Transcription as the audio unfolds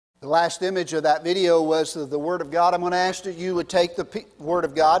The last image of that video was the Word of God. I'm going to ask that you would take the Word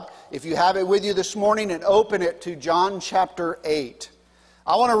of God, if you have it with you this morning, and open it to John chapter 8.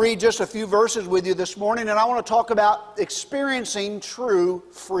 I want to read just a few verses with you this morning, and I want to talk about experiencing true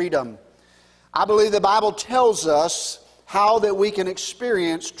freedom. I believe the Bible tells us how that we can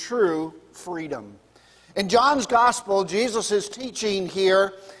experience true freedom. In John's Gospel, Jesus is teaching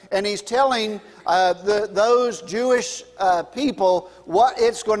here, and he's telling those Jewish people what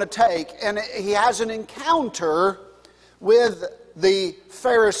it's going to take. And he has an encounter with the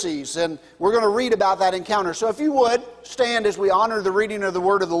Pharisees, and we're going to read about that encounter. So if you would, stand as we honor the reading of the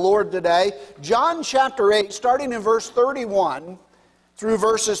Word of the Lord today. John chapter 8, starting in verse 31 through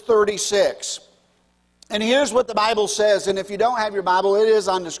verses 36. And here's what the Bible says, and if you don't have your Bible, it is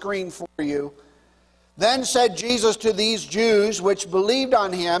on the screen for you. Then said Jesus to these Jews which believed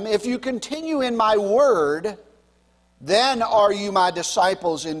on him, if you continue in my word, then are you my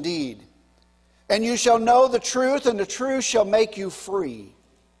disciples indeed. And you shall know the truth, and the truth shall make you free.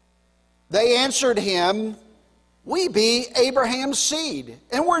 They answered him, we be Abraham's seed,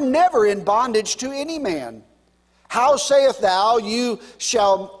 and we're never in bondage to any man. How sayest thou, you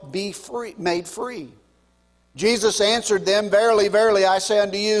shall be made free? Jesus answered them, verily, verily, I say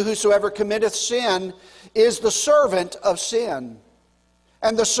unto you, whosoever committeth sin is the servant of sin.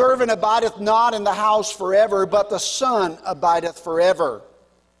 And the servant abideth not in the house forever, but the Son abideth forever.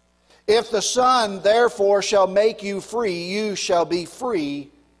 If the Son therefore shall make you free, you shall be free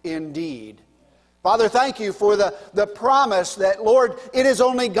indeed. Father, thank you for the promise that, Lord, it is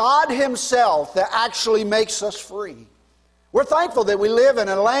only God Himself that actually makes us free. We're thankful that we live in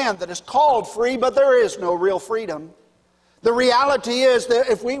a land that is called free, but there is no real freedom. The reality is that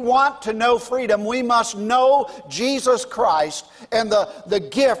if we want to know freedom, we must know Jesus Christ and the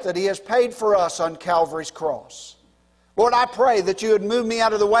gift that He has paid for us on Calvary's cross. Lord, I pray that you would move me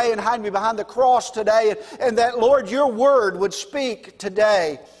out of the way and hide me behind the cross today, and that, Lord, your word would speak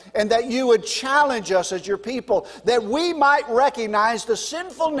today, and that you would challenge us as your people, that we might recognize the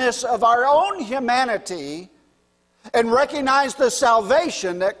sinfulness of our own humanity and recognize the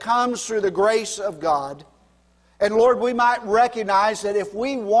salvation that comes through the grace of God. And Lord, we might recognize that if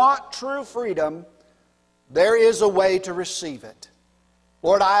we want true freedom, there is a way to receive it.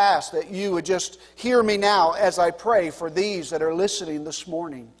 Lord, I ask that you would just hear me now as I pray for these that are listening this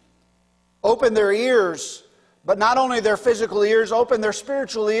morning. Open their ears, but not only their physical ears, open their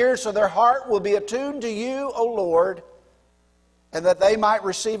spiritual ears so their heart will be attuned to you, O Lord, and that they might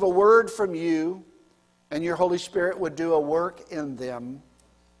receive a word from you, and your Holy Spirit would do a work in them,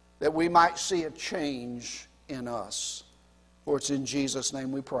 that we might see a change in us. For it's in Jesus'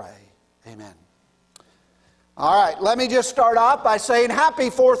 name we pray. Amen. All right, let me just start off by saying Happy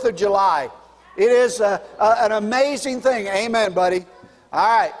 4th of July. It is an amazing thing. Amen, buddy.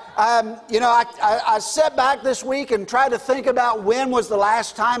 All right. I sat back this week and tried to think about when was the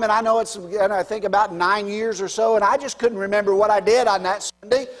last time, and I know I think about 9 years or so, and I just couldn't remember what I did on that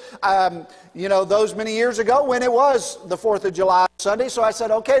Sunday, those many years ago when it was the 4th of July Sunday. So I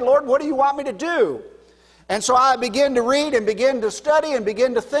said, okay, Lord, what do you want me to do? And so I began to read and begin to study and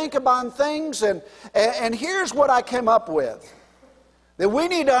begin to think about things, and here's what I came up with. That we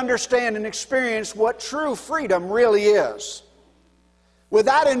need to understand and experience what true freedom really is. With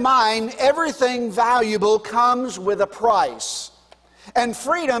that in mind, everything valuable comes with a price, and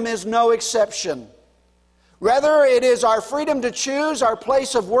freedom is no exception. Whether it is our freedom to choose our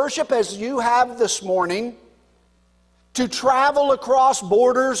place of worship as you have this morning, to travel across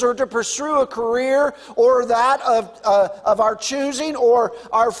borders or to pursue a career or that of our choosing, or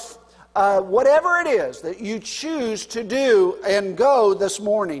our whatever it is that you choose to do and go this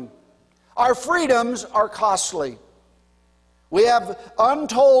morning. Our freedoms are costly. We have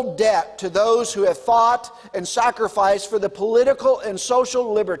untold debt to those who have fought and sacrificed for the political and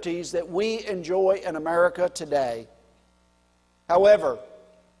social liberties that we enjoy in America today. However,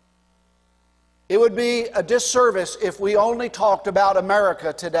 it would be a disservice if we only talked about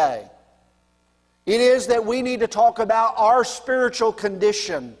America today. It is that we need to talk about our spiritual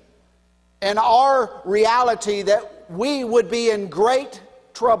condition and our reality, that we would be in great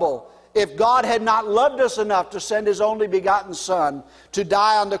trouble if God had not loved us enough to send His only begotten Son to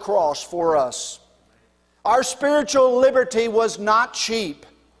die on the cross for us. Our spiritual liberty was not cheap.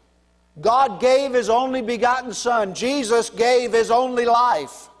 God gave His only begotten Son. Jesus gave His only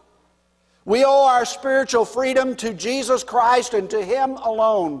life. We owe our spiritual freedom to Jesus Christ and to Him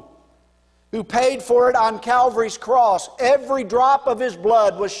alone, who paid for it on Calvary's cross. Every drop of His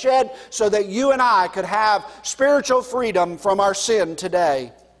blood was shed so that you and I could have spiritual freedom from our sin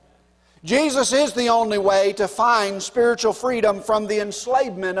today. Jesus is the only way to find spiritual freedom from the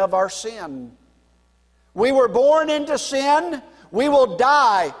enslavement of our sin. We were born into sin. We will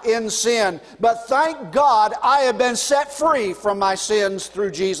die in sin. But thank God I have been set free from my sins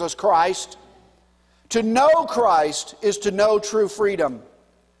through Jesus Christ. To know Christ is to know true freedom.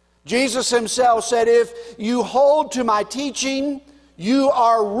 Jesus Himself said, if you hold to my teaching, you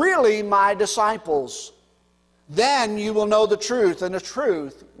are really my disciples. Then you will know the truth, and the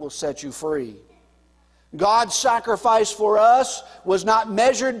truth will set you free. God's sacrifice for us was not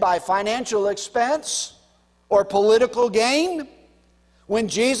measured by financial expense or political gain. When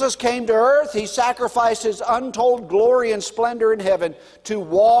Jesus came to earth, He sacrificed His untold glory and splendor in heaven to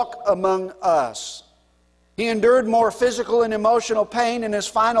walk among us. He endured more physical and emotional pain in His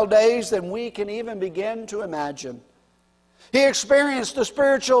final days than we can even begin to imagine. He experienced the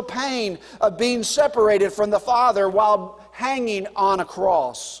spiritual pain of being separated from the Father while hanging on a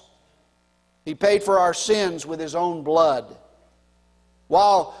cross. He paid for our sins with His own blood.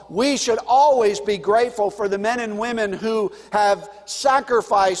 While we should always be grateful for the men and women who have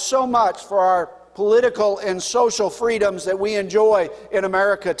sacrificed so much for our political and social freedoms that we enjoy in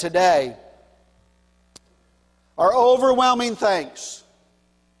America today, our overwhelming thanks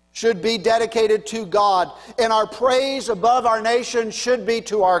should be dedicated to God, and our praise above our nation should be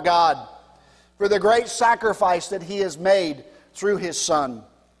to our God for the great sacrifice that He has made through His Son.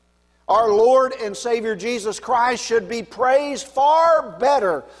 Our Lord and Savior Jesus Christ should be praised far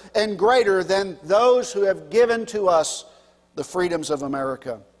better and greater than those who have given to us the freedoms of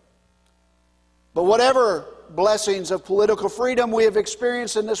America. But whatever blessings of political freedom we have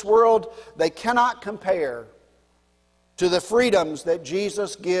experienced in this world, they cannot compare to the freedoms that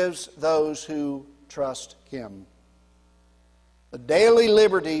Jesus gives those who trust Him. The daily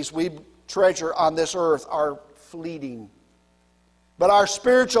liberties we treasure on this earth are fleeting, but our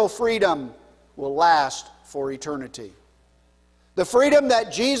spiritual freedom will last for eternity. The freedom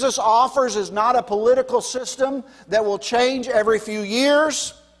that Jesus offers is not a political system that will change every few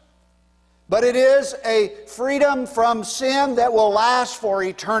years, but it is a freedom from sin that will last for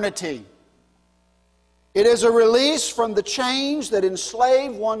eternity. It is a release from the chains that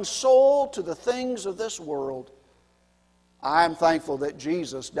enslave one's soul to the things of this world. I am thankful that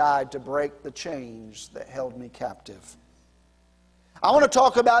Jesus died to break the chains that held me captive. I want to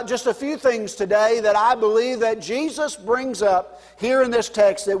talk about just a few things today that I believe that Jesus brings up here in this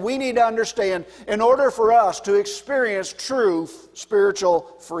text that we need to understand in order for us to experience true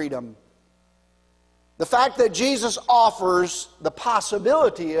spiritual freedom. The fact that Jesus offers the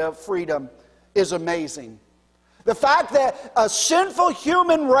possibility of freedom is amazing. The fact that a sinful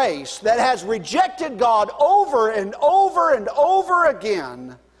human race that has rejected God over and over and over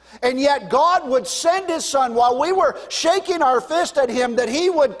again, and yet God would send His Son while we were shaking our fist at Him, that He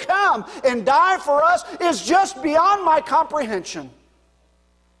would come and die for us, is just beyond my comprehension.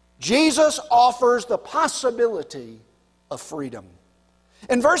 Jesus offers the possibility of freedom.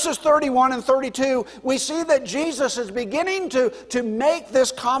 In verses 31 and 32, we see that Jesus is beginning to make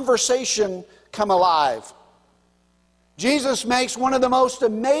this conversation come alive. Jesus makes one of the most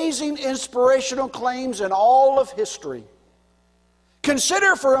amazing inspirational claims in all of history.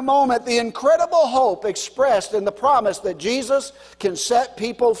 Consider for a moment the incredible hope expressed in the promise that Jesus can set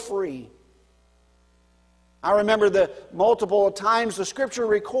people free. I remember the multiple times the Scripture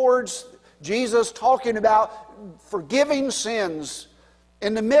records Jesus talking about forgiving sins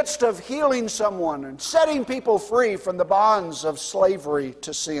in the midst of healing someone and setting people free from the bonds of slavery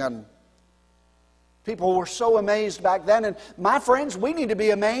to sin. People were so amazed back then, and my friends, we need to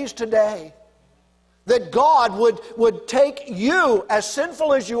be amazed today that God would take you, as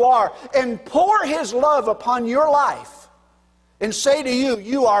sinful as you are, and pour His love upon your life and say to you,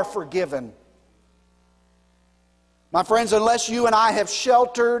 you are forgiven. My friends, unless you and I have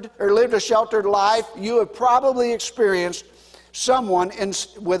sheltered or lived a sheltered life, you have probably experienced someone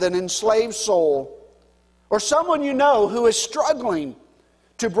with an enslaved soul, or someone you know who is struggling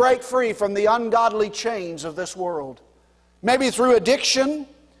to break free from the ungodly chains of this world. Maybe through addiction,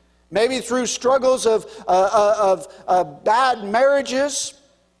 maybe through struggles of bad marriages.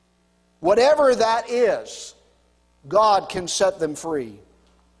 Whatever that is, God can set them free.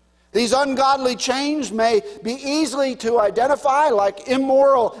 These ungodly chains may be easily to identify, like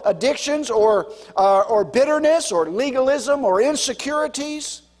immoral addictions or bitterness or legalism or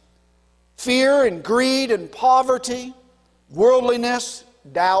insecurities, fear and greed and poverty, worldliness,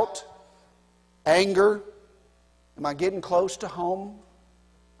 doubt, anger. Am I getting close to home?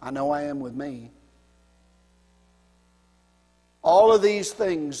 I know I am with me. All of these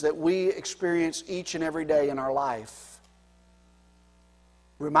things that we experience each and every day in our life.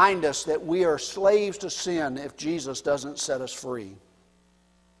 remind us that we are slaves to sin if Jesus doesn't set us free.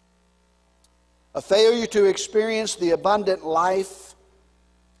 A failure to experience the abundant life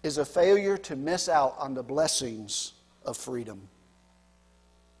is a failure to miss out on the blessings of freedom.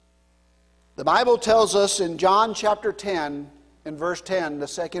 The Bible tells us in John chapter 10, in verse 10, the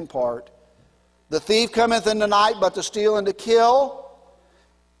second part, "The thief cometh in the night but to steal and to kill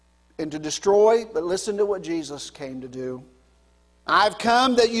and to destroy." But listen to what Jesus came to do. "I've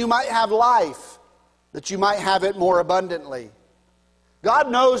come that you might have life, that you might have it more abundantly."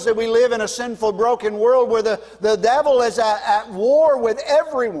 God knows that we live in a sinful, broken world where the devil is at war with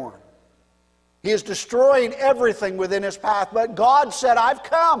everyone. He is destroying everything within his path. But God said, "I've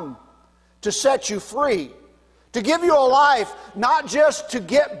come to set you free, to give you a life not just to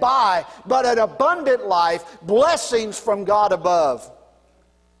get by, but an abundant life, blessings from God above."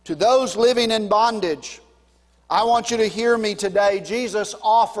 To those living in bondage, I want you to hear me today. Jesus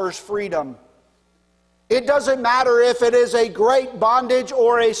offers freedom. It doesn't matter if it is a great bondage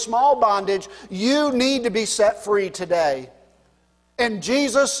or a small bondage, you need to be set free today. And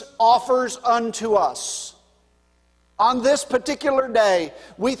Jesus offers unto us. On this particular day,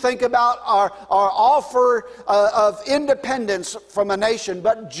 we think about our offer of independence from a nation.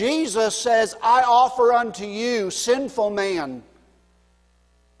 But Jesus says, "I offer unto you, sinful man,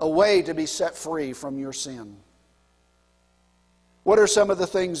 a way to be set free from your sin." What are some of the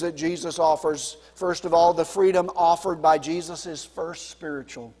things that Jesus offers? First of all, the freedom offered by Jesus is first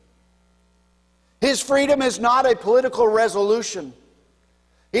spiritual. His freedom is not a political resolution.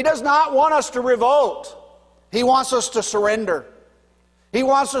 He does not want us to revolt. He wants us to surrender. He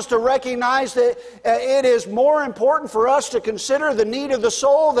wants us to recognize that it is more important for us to consider the need of the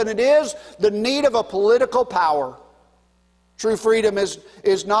soul than it is the need of a political power. True freedom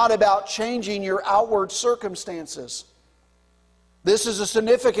is not about changing your outward circumstances. This is a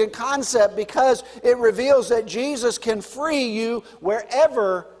significant concept because it reveals that Jesus can free you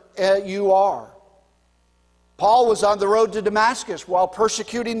wherever you are. Paul was on the road to Damascus while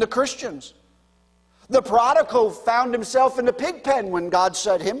persecuting the Christians. The prodigal found himself in the pig pen when God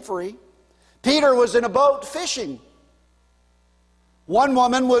set him free. Peter was in a boat fishing. One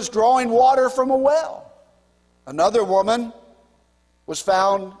woman was drawing water from a well. Another woman was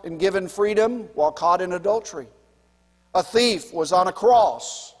found and given freedom while caught in adultery. A thief was on a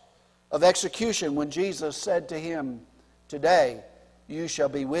cross of execution when Jesus said to him, "Today you shall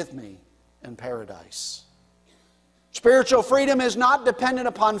be with me in paradise." Spiritual freedom is not dependent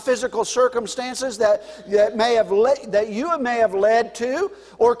upon physical circumstances that you may have led to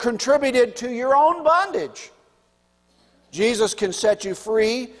or contributed to your own bondage. Jesus can set you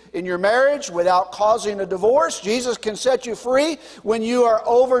free in your marriage without causing a divorce. Jesus can set you free when you are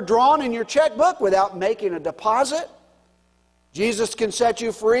overdrawn in your checkbook without making a deposit. Jesus can set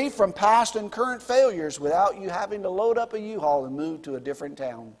you free from past and current failures without you having to load up a U-Haul and move to a different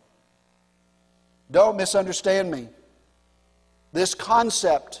town. Don't misunderstand me. This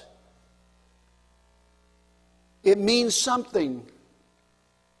concept, it means something.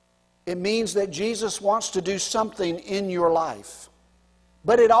 It means that Jesus wants to do something in your life.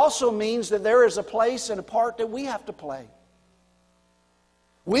 But it also means that there is a place and a part that we have to play.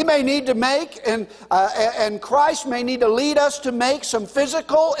 We may need to make, and Christ may need to lead us to make some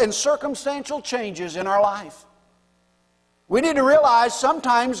physical and circumstantial changes in our life. We need to realize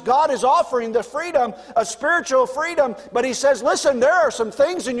sometimes God is offering the freedom, a spiritual freedom, but He says, listen, there are some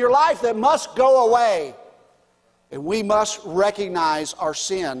things in your life that must go away. And we must recognize our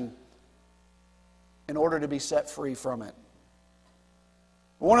sin in order to be set free from it.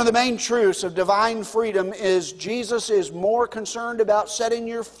 One of the main truths of divine freedom is Jesus is more concerned about setting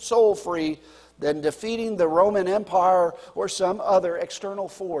your soul free than defeating the Roman Empire or some other external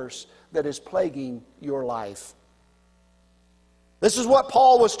force that is plaguing your life. This is what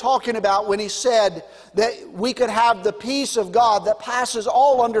Paul was talking about when he said that we could have the peace of God that passes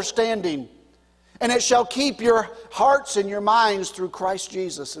all understanding, and it shall keep your hearts and your minds through Christ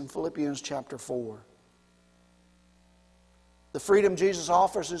Jesus in Philippians chapter 4. The freedom Jesus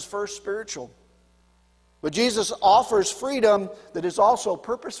offers is first spiritual. But Jesus offers freedom that is also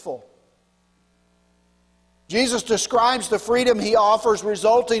purposeful. Jesus describes the freedom He offers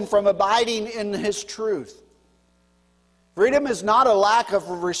resulting from abiding in His truth. Freedom is not a lack of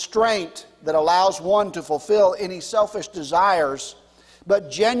restraint that allows one to fulfill any selfish desires, but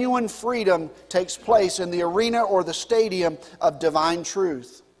genuine freedom takes place in the arena or the stadium of divine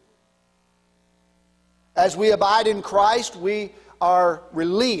truth. As we abide in Christ, we are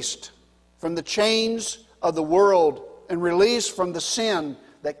released from the chains of the world and released from the sin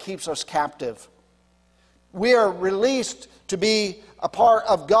that keeps us captive. We are released to be a part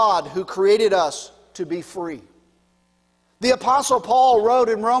of God who created us to be free. The Apostle Paul wrote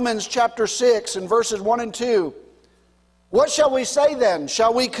in Romans chapter 6 and verses 1 and 2, "What shall we say then?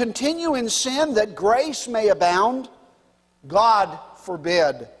 Shall we continue in sin that grace may abound? God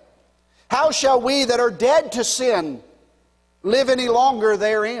forbid. How shall we that are dead to sin live any longer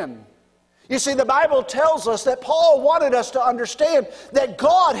therein?" You see, the Bible tells us that Paul wanted us to understand that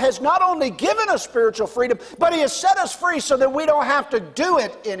God has not only given us spiritual freedom, but He has set us free so that we don't have to do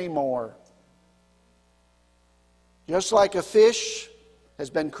it anymore. Just like a fish has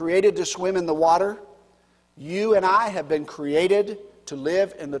been created to swim in the water, you and I have been created to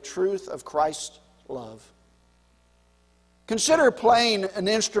live in the truth of Christ's love. Consider playing an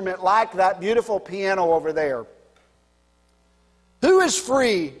instrument like that beautiful piano over there. Who is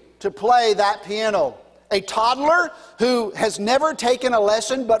free to play that piano? A toddler who has never taken a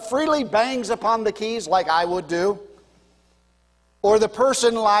lesson but freely bangs upon the keys like I would do? Or the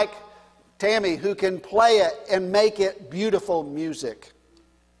person like Tammy who can play it and make it beautiful music?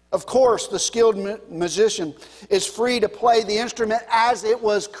 Of course, the skilled musician is free to play the instrument as it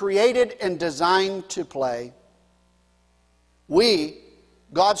was created and designed to play. We,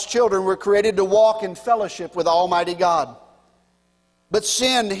 God's children, were created to walk in fellowship with Almighty God. But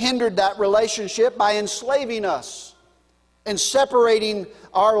sin hindered that relationship by enslaving us and separating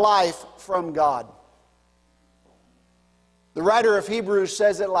our life from God. The writer of Hebrews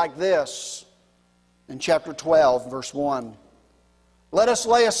says it like this in chapter 12, verse 1. "Let us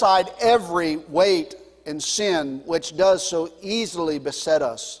lay aside every weight and sin which does so easily beset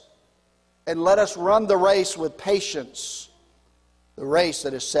us, and let us run the race with patience, the race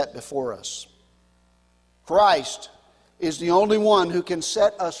that is set before us." Christ is the only one who can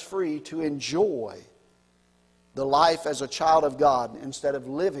set us free to enjoy the life as a child of God instead of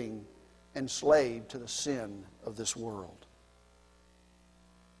living enslaved to the sin of this world.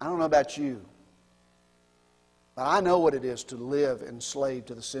 I don't know about you, but I know what it is to live enslaved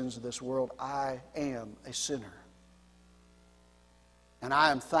to the sins of this world. I am a sinner. And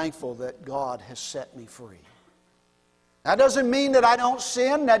I am thankful that God has set me free. That doesn't mean that I don't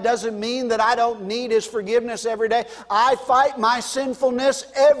sin. That doesn't mean that I don't need His forgiveness every day. I fight my sinfulness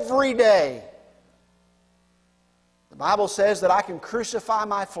every day. The Bible says that I can crucify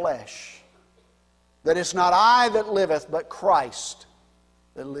my flesh. That it's not I that liveth, but Christ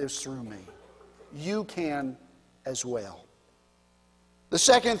that lives through me. You can as well. The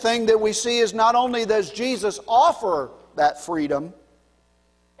second thing that we see is not only does Jesus offer that freedom,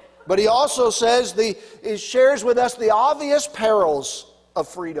 but He also says, He shares with us the obvious perils of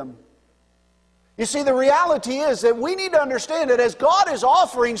freedom. You see, the reality is that we need to understand that as God is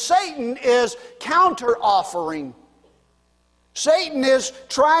offering, Satan is counter-offering. Satan is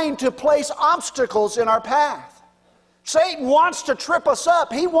trying to place obstacles in our path. Satan wants to trip us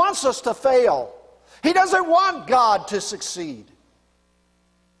up. He wants us to fail. He doesn't want God to succeed.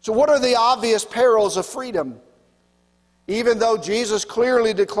 So what are the obvious perils of freedom? Even though Jesus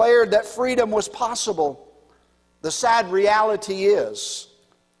clearly declared that freedom was possible, the sad reality is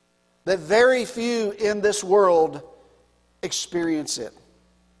that very few in this world experience it.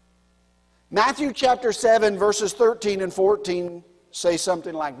 Matthew chapter 7 verses 13 and 14 say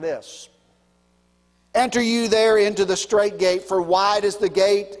something like this. "Enter you there into the strait gate, for wide is the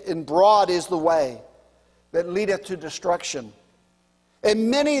gate and broad is the way that leadeth to destruction.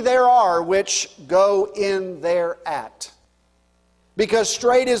 And many there are which go in thereat. Because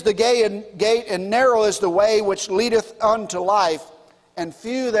strait is the gate and narrow is the way which leadeth unto life, and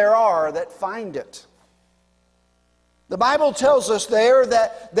few there are that find it." The Bible tells us there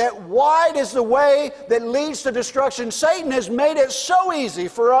that wide is the way that leads to destruction. Satan has made it so easy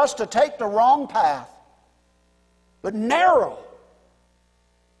for us to take the wrong path. But narrow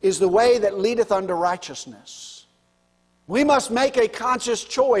is the way that leadeth unto righteousness. We must make a conscious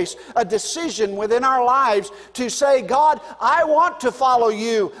choice, a decision within our lives to say, "God, I want to follow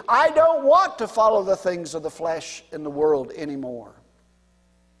You. I don't want to follow the things of the flesh in the world anymore."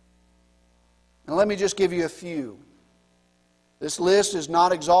 Now let me just give you a few. This list is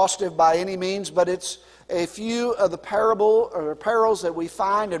not exhaustive by any means, but it's a few of the perils that we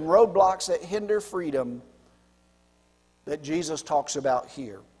find and roadblocks that hinder freedom that Jesus talks about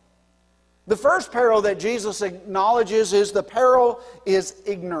here. The first peril that Jesus acknowledges is the peril is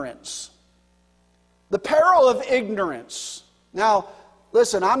ignorance. The peril of ignorance. Now,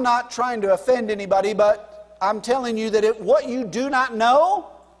 listen, I'm not trying to offend anybody, but I'm telling you that what you do not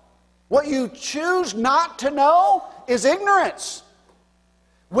know, what you choose not to know, is ignorance.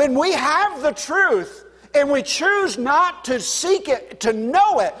 When we have the truth and we choose not to seek it, to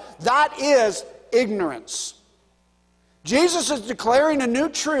know it, that is ignorance. Jesus is declaring a new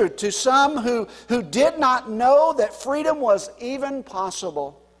truth to some who did not know that freedom was even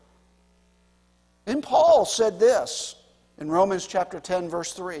possible. And Paul said this in Romans chapter 10,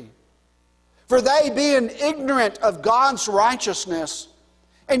 verse 3. For they, being ignorant of God's righteousness,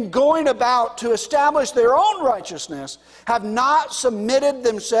 and going about to establish their own righteousness, have not submitted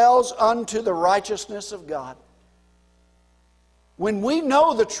themselves unto the righteousness of God. When we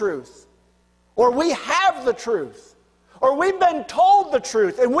know the truth, or we have the truth, or we've been told the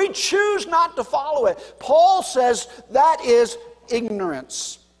truth and we choose not to follow it, Paul says that is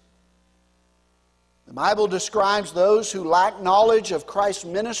ignorance. The Bible describes those who lack knowledge of Christ's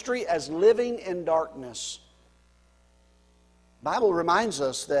ministry as living in darkness. The Bible reminds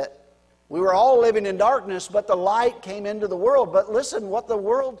us that we were all living in darkness, but the light came into the world. But listen, what the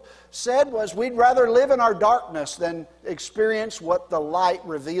world said was we'd rather live in our darkness than experience what the light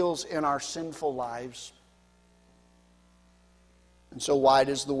reveals in our sinful lives. And so wide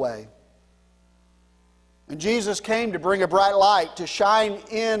is the way. And Jesus came to bring a bright light, to shine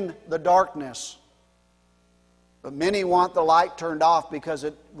in the darkness. But many want the light turned off because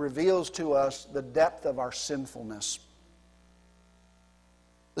it reveals to us the depth of our sinfulness.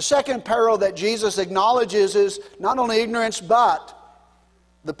 The second peril that Jesus acknowledges is not only ignorance, but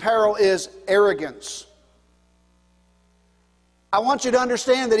the peril is arrogance. I want you to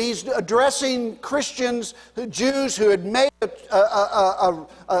understand that he's addressing Christians, Jews who had made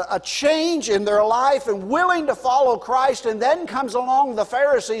a change in their life and willing to follow Christ. And then comes along the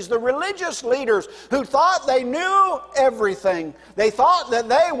Pharisees, the religious leaders who thought they knew everything. They thought that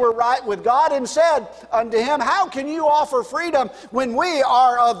they were right with God and said unto him, how can you offer freedom when we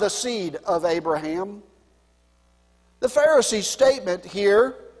are of the seed of Abraham? The Pharisees' statement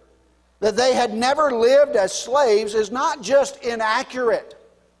here that they had never lived as slaves is not just inaccurate.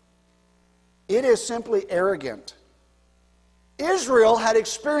 It is simply arrogant. Israel had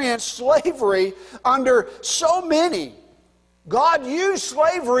experienced slavery under so many. God used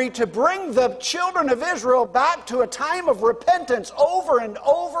slavery to bring the children of Israel back to a time of repentance over and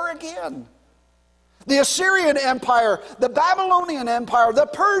over again. The Assyrian Empire, the Babylonian Empire, the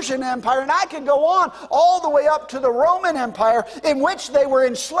Persian Empire, and I can go on all the way up to the Roman Empire, in which they were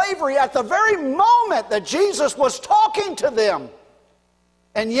in slavery at the very moment that Jesus was talking to them.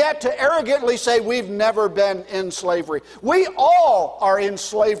 And yet to arrogantly say we've never been in slavery. We all are in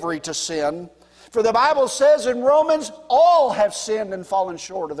slavery to sin. For the Bible says in Romans, all have sinned and fallen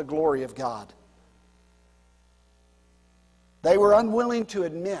short of the glory of God. They were unwilling to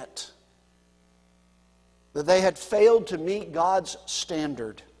admit that they had failed to meet God's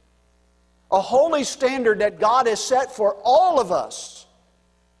standard. A holy standard that God has set for all of us.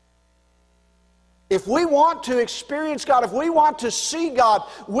 If we want to experience God, if we want to see God,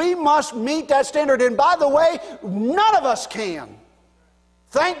 we must meet that standard. And by the way, none of us can.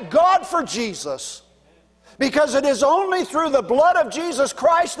 Thank God for Jesus. Because it is only through the blood of Jesus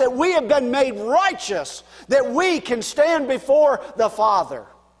Christ that we have been made righteous, that we can stand before the Father.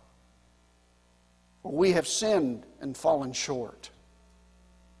 We have sinned and fallen short.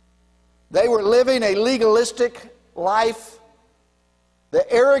 They were living a legalistic life. They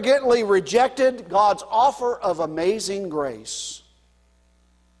arrogantly rejected God's offer of amazing grace.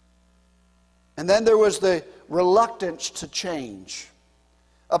 And then there was the reluctance to change.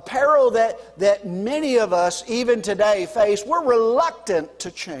 A peril that many of us even today face. We're reluctant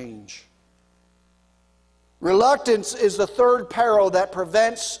to change. Reluctance is the third peril that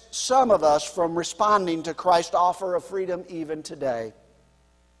prevents some of us from responding to Christ's offer of freedom even today.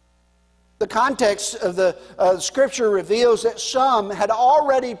 The context of the Scripture reveals that some had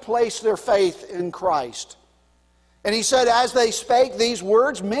already placed their faith in Christ. And he said, as they spake these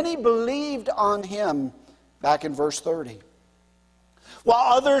words, many believed on him, back in verse 30.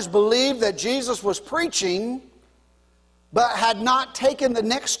 While others believed that Jesus was preaching, but had not taken the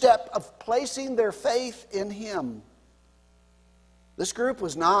next step of placing their faith in him. This group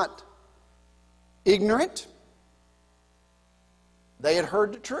was not ignorant. They had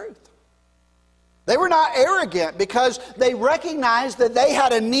heard the truth. They were not arrogant because they recognized that they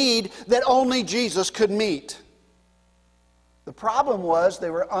had a need that only Jesus could meet. The problem was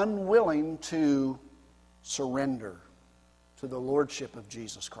they were unwilling to surrender to the lordship of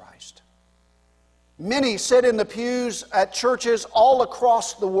Jesus Christ. Many sit in the pews at churches all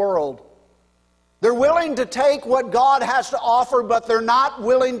across the world. They're willing to take what God has to offer, but they're not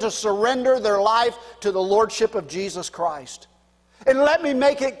willing to surrender their life to the lordship of Jesus Christ. And let me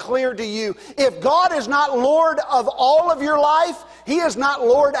make it clear to you, if God is not Lord of all of your life, He is not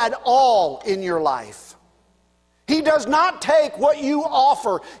Lord at all in your life. He does not take what you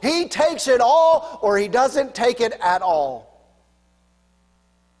offer. He takes it all, or He doesn't take it at all.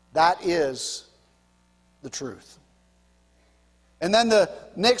 That is the truth. And then the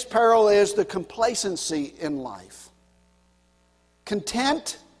next peril is the complacency in life.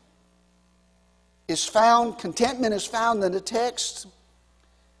 Contentment is found in the text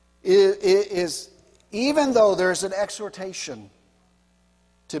is even though there's an exhortation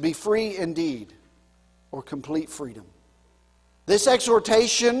to be free indeed, or complete freedom. This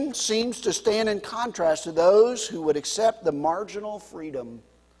exhortation seems to stand in contrast to those who would accept the marginal freedom.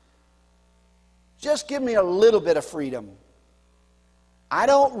 Just give me a little bit of freedom. I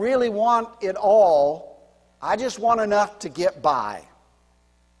don't really want it all. I just want enough to get by.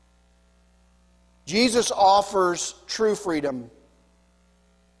 Jesus offers true freedom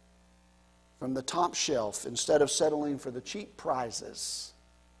from the top shelf instead of settling for the cheap prizes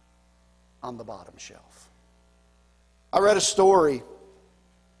on the bottom shelf. I read a story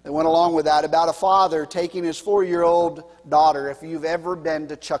that went along with that about a father taking his 4-year-old daughter. If you've ever been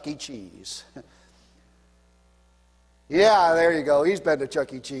to Chuck E. Cheese. Yeah, there you go. He's been to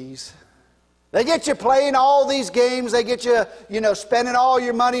Chuck E. Cheese. They get you playing all these games. They get you, spending all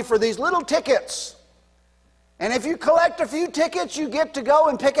your money for these little tickets. And if you collect a few tickets, you get to go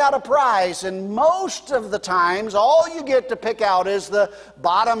and pick out a prize. And most of the times, all you get to pick out is the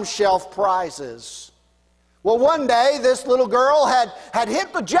bottom shelf prizes. Well, one day, this little girl had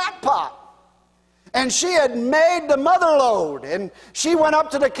hit the jackpot. And she had made the mother load. And she went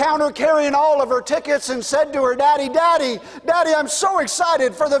up to the counter carrying all of her tickets and said to her daddy, Daddy, I'm so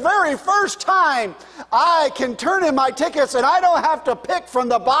excited. For the very first time, I can turn in my tickets and I don't have to pick from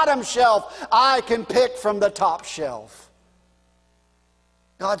the bottom shelf. I can pick from the top shelf.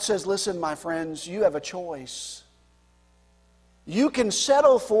 God says, listen, my friends, you have a choice. You can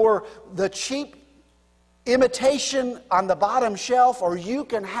settle for the cheap imitation on the bottom shelf, or you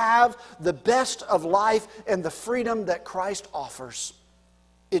can have the best of life and the freedom that Christ offers.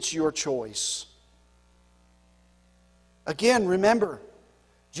 It's your choice. Again, remember,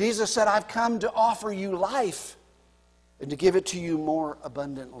 Jesus said, I've come to offer you life and to give it to you more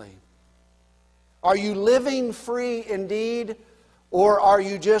abundantly. Are you living free indeed, or are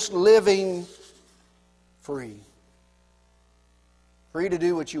you just living free? Free to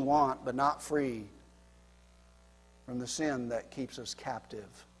do what you want, but not free from the sin that keeps us captive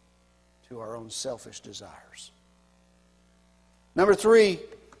to our own selfish desires. Number 3,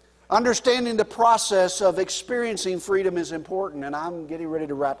 understanding the process of experiencing freedom is important, and I'm getting ready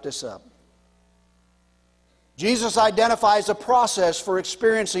to wrap this up. Jesus identifies a process for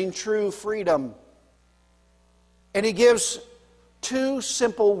experiencing true freedom, and He gives 2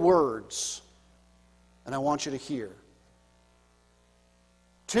 simple words, and I want you to hear.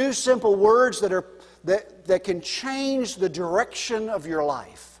 2 simple words that can change the direction of your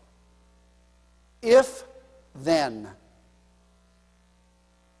life. If then.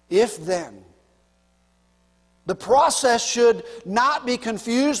 If then. The process should not be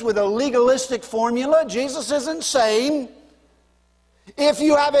confused with a legalistic formula. Jesus isn't saying, if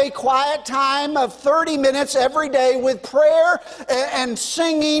you have a quiet time of 30 minutes every day with prayer and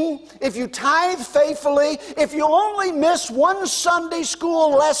singing, if you tithe faithfully, if you only miss one Sunday school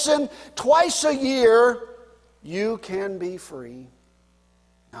lesson twice a year, you can be free.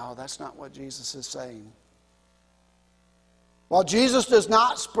 No, that's not what Jesus is saying. While Jesus does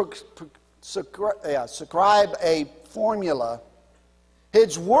not prescribe a formula,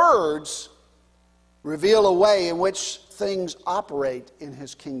 His words reveal a way in which things operate in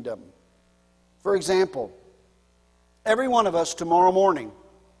His kingdom. For example, every one of us tomorrow morning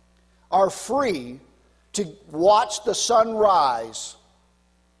are free to watch the sun rise.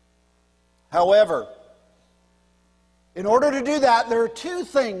 However, in order to do that, there are 2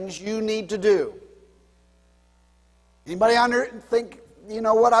 things you need to do. Anybody think you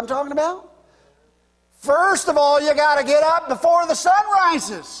know what I'm talking about? First of all, you got to get up before the sun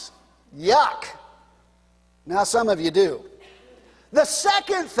rises. Yuck. Now some of you do. The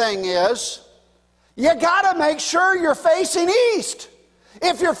second thing is, you got to make sure you're facing east.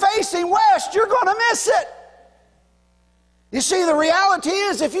 If you're facing west, you're going to miss it. You see, the reality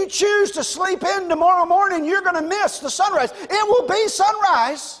is, if you choose to sleep in tomorrow morning, you're going to miss the sunrise. It will be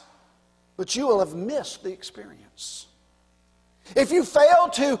sunrise, but you will have missed the experience. If you fail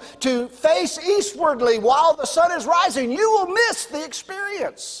to face eastwardly while the sun is rising, you will miss the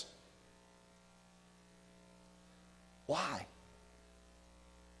experience. Why?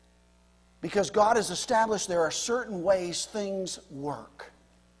 Because God has established there are certain ways things work.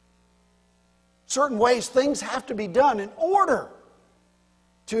 Certain ways things have to be done in order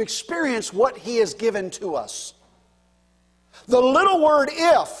to experience what He has given to us. The little word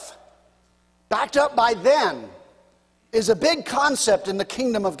if, backed up by then, is a big concept in the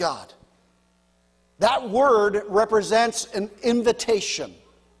kingdom of God. That word represents an invitation.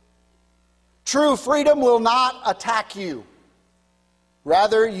 True freedom will not attack you.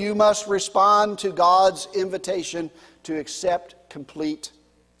 Rather, you must respond to God's invitation to accept complete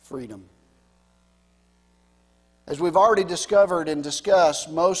freedom. As we've already discovered and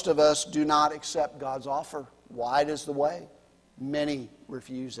discussed, most of us do not accept God's offer. Wide is the way. Many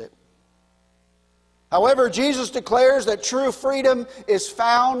refuse it. However, Jesus declares that true freedom is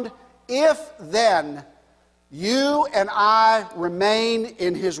found if then you and I remain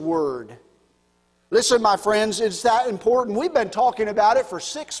in His Word. Listen, my friends, it's that important. We've been talking about it for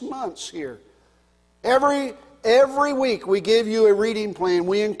 6 months here. Every week we give you a reading plan.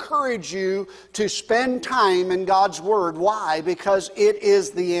 We encourage you to spend time in God's Word. Why? Because it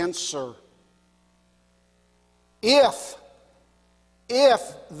is the answer. If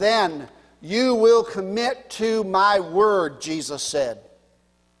then you will commit to my Word, Jesus said.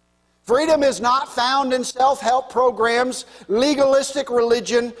 Freedom is not found in self-help programs, legalistic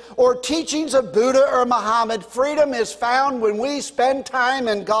religion, or teachings of Buddha or Muhammad. Freedom is found when we spend time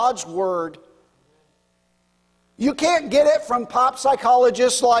in God's Word. You can't get it from pop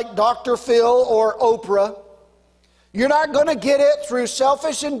psychologists like Dr. Phil or Oprah. You're not going to get it through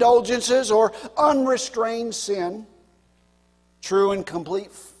selfish indulgences or unrestrained sin. True and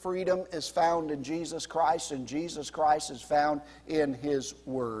complete freedom is found in Jesus Christ, and Jesus Christ is found in His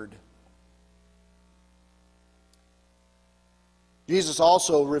Word. Jesus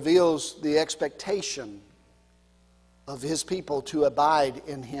also reveals the expectation of His people to abide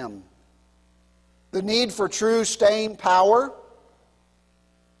in Him. The need for true staying power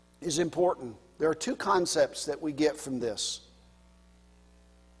is important. There are 2 concepts that we get from this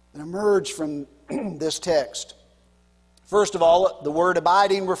that emerge from this text. First of all, the word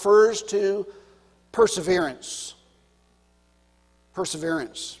abiding refers to perseverance.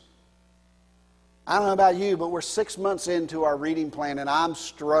 Perseverance. I don't know about you, but we're 6 months into our reading plan and I'm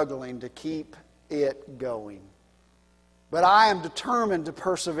struggling to keep it going. But I am determined to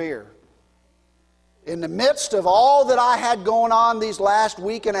persevere. In the midst of all that I had going on these last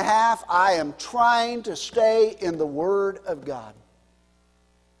week and a half, I am trying to stay in the Word of God.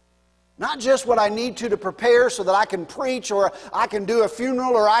 Not just what I need to prepare so that I can preach or I can do a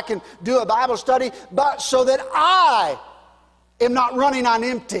funeral or I can do a Bible study, but so that I am not running on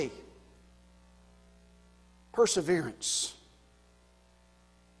empty. Perseverance.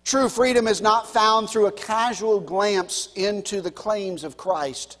 True freedom is not found through a casual glance into the claims of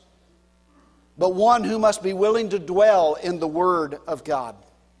Christ, but one who must be willing to dwell in the Word of God.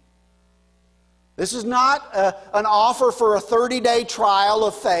 This is not an offer for a 30-day trial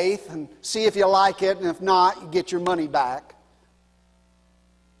of faith and see if you like it, and if not, you get your money back.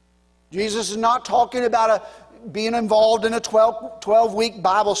 Jesus is not talking about being involved in a 12-week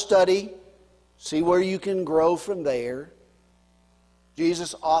Bible study. See where you can grow from there.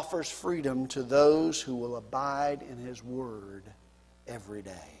 Jesus offers freedom to those who will abide in His Word every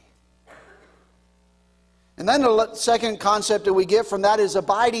day. And then the second concept that we get from that is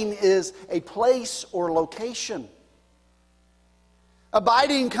abiding is a place or location.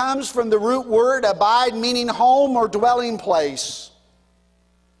 Abiding comes from the root word abide, meaning home or dwelling place.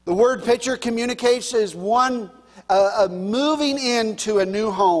 The word picture communicates as one moving into a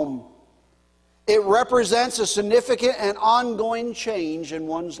new home. It represents a significant and ongoing change in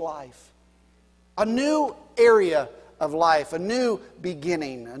one's life. A new area of life, a new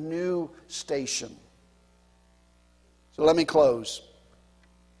beginning, a new station. So let me close.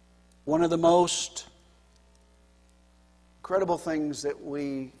 One of the most incredible things that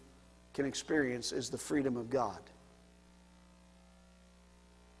we can experience is the freedom of God.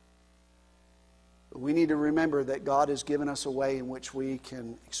 But we need to remember that God has given us a way in which we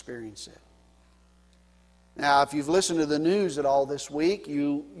can experience it. Now, if you've listened to the news at all this week,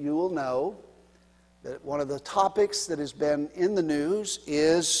 you will know that one of the topics that has been in the news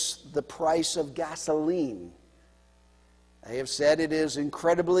is the price of gasoline. They have said it is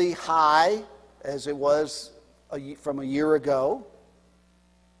incredibly high, as it was from a year ago.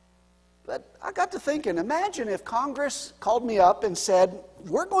 But I got to thinking, imagine if Congress called me up and said,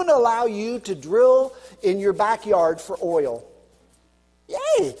 we're going to allow you to drill in your backyard for oil.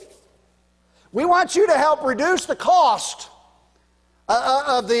 Yay! We want you to help reduce the cost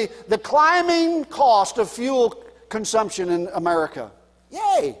of the climbing cost of fuel consumption in America.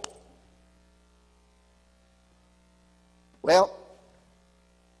 Yay! Well,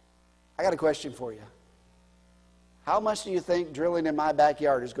 I got a question for you. How much do you think drilling in my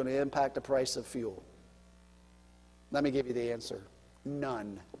backyard is going to impact the price of fuel? Let me give you the answer.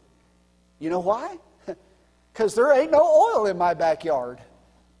 None. You know why? Because there ain't no oil in my backyard.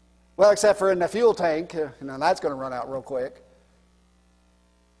 Well, except for in the fuel tank. That's going to run out real quick.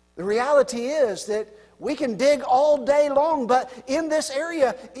 The reality is that we can dig all day long, but in this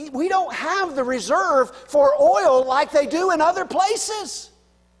area, we don't have the reserve for oil like they do in other places.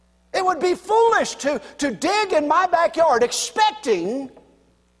 It would be foolish to dig in my backyard expecting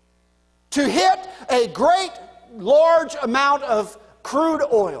to hit a great, large amount of crude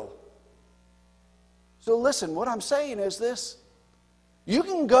oil. So listen, what I'm saying is this. You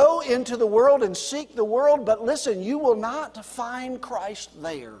can go into the world and seek the world, but listen, you will not find Christ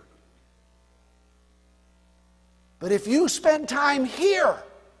there. But if you spend time here,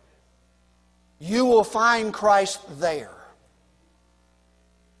 you will find Christ there.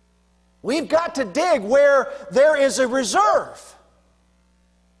 We've got to dig where there is a reserve.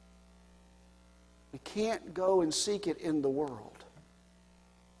 We can't go and seek it in the world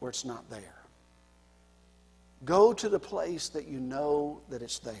where it's not there. Go to the place that you know that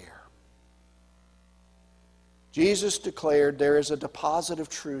it's there. Jesus declared there is a deposit of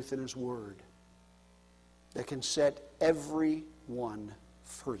truth in His Word that can set everyone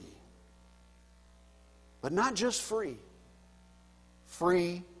free. But not just free,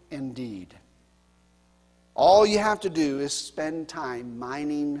 free indeed. All you have to do is spend time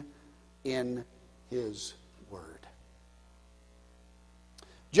mining in His Word.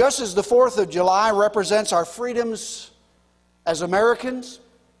 Just as the 4th of July represents our freedoms as Americans,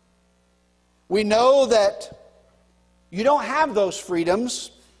 we know that you don't have those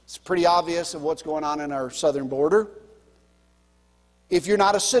freedoms. It's pretty obvious of what's going on in our southern border if you're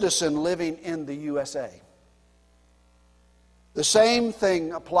not a citizen living in the USA. The same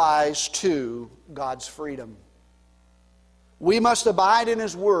thing applies to God's freedom. We must abide in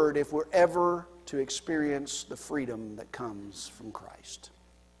His Word if we're ever to experience the freedom that comes from Christ.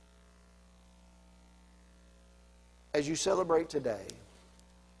 As you celebrate today,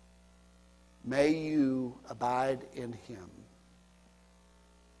 may you abide in Him.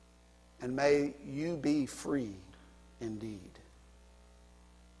 And may you be free indeed.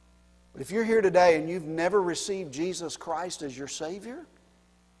 But if you're here today and you've never received Jesus Christ as your Savior,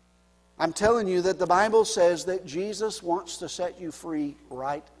 I'm telling you that the Bible says that Jesus wants to set you free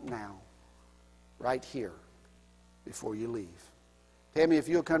right now, right here, before you leave. Tammy, if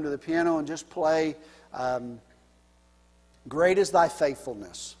you'll come to the piano and just play Great is Thy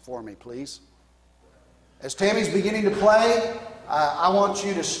Faithfulness for me, please. As Tammy's beginning to play, I want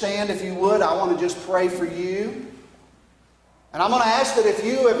you to stand if you would. I want to just pray for you. And I'm going to ask that if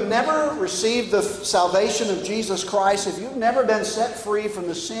you have never received the salvation of Jesus Christ, if you've never been set free from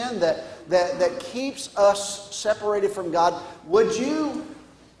the sin that keeps us separated from God, would you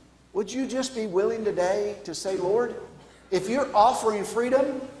just be willing today to say, Lord, if you're offering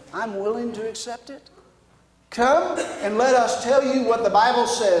freedom, I'm willing to accept it. Come and let us tell you what the Bible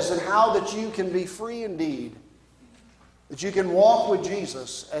says and how that you can be free indeed. That you can walk with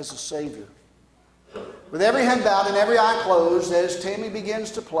Jesus as a Savior. With every head bowed and every eye closed, as Tammy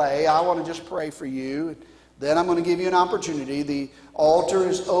begins to play, I want to just pray for you. Then I'm going to give you an opportunity. The altar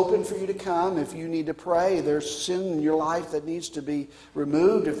is open for you to come. If you need to pray, there's sin in your life that needs to be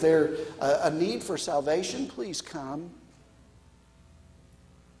removed. If there's a need for salvation, please come.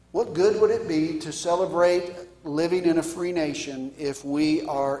 What good would it be to celebrate living in a free nation if we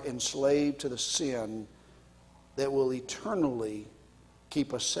are enslaved to the sin that will eternally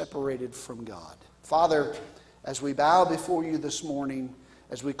keep us separated from God? Father, as we bow before you this morning,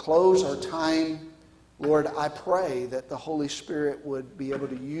 as we close our time, Lord, I pray that the Holy Spirit would be able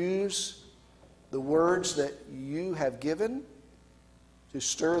to use the words that you have given to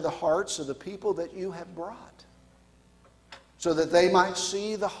stir the hearts of the people that you have brought, so that they might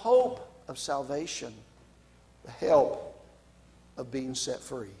see the hope of salvation, the help of being set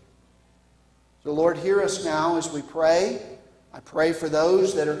free. So Lord, hear us now as we pray. I pray for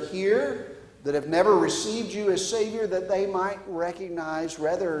those that are here that have never received you as Savior, that they might recognize,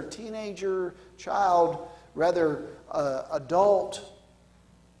 whether teenager, child, whether adult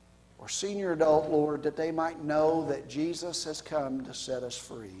or senior adult, Lord, that they might know that Jesus has come to set us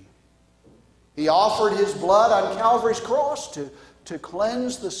free. He offered His blood on Calvary's cross to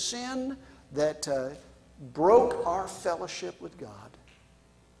cleanse the sin that broke our fellowship with God.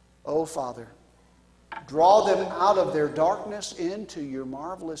 Oh, Father, draw them out of their darkness into your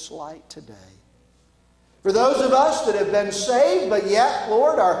marvelous light today. For those of us that have been saved, but yet,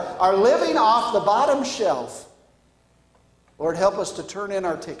 Lord, are living off the bottom shelf, Lord, help us to turn in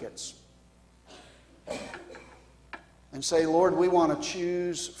our tickets and say, Lord, we want to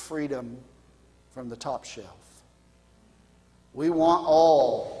choose freedom from the top shelf. We want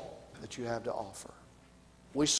all that you have to offer.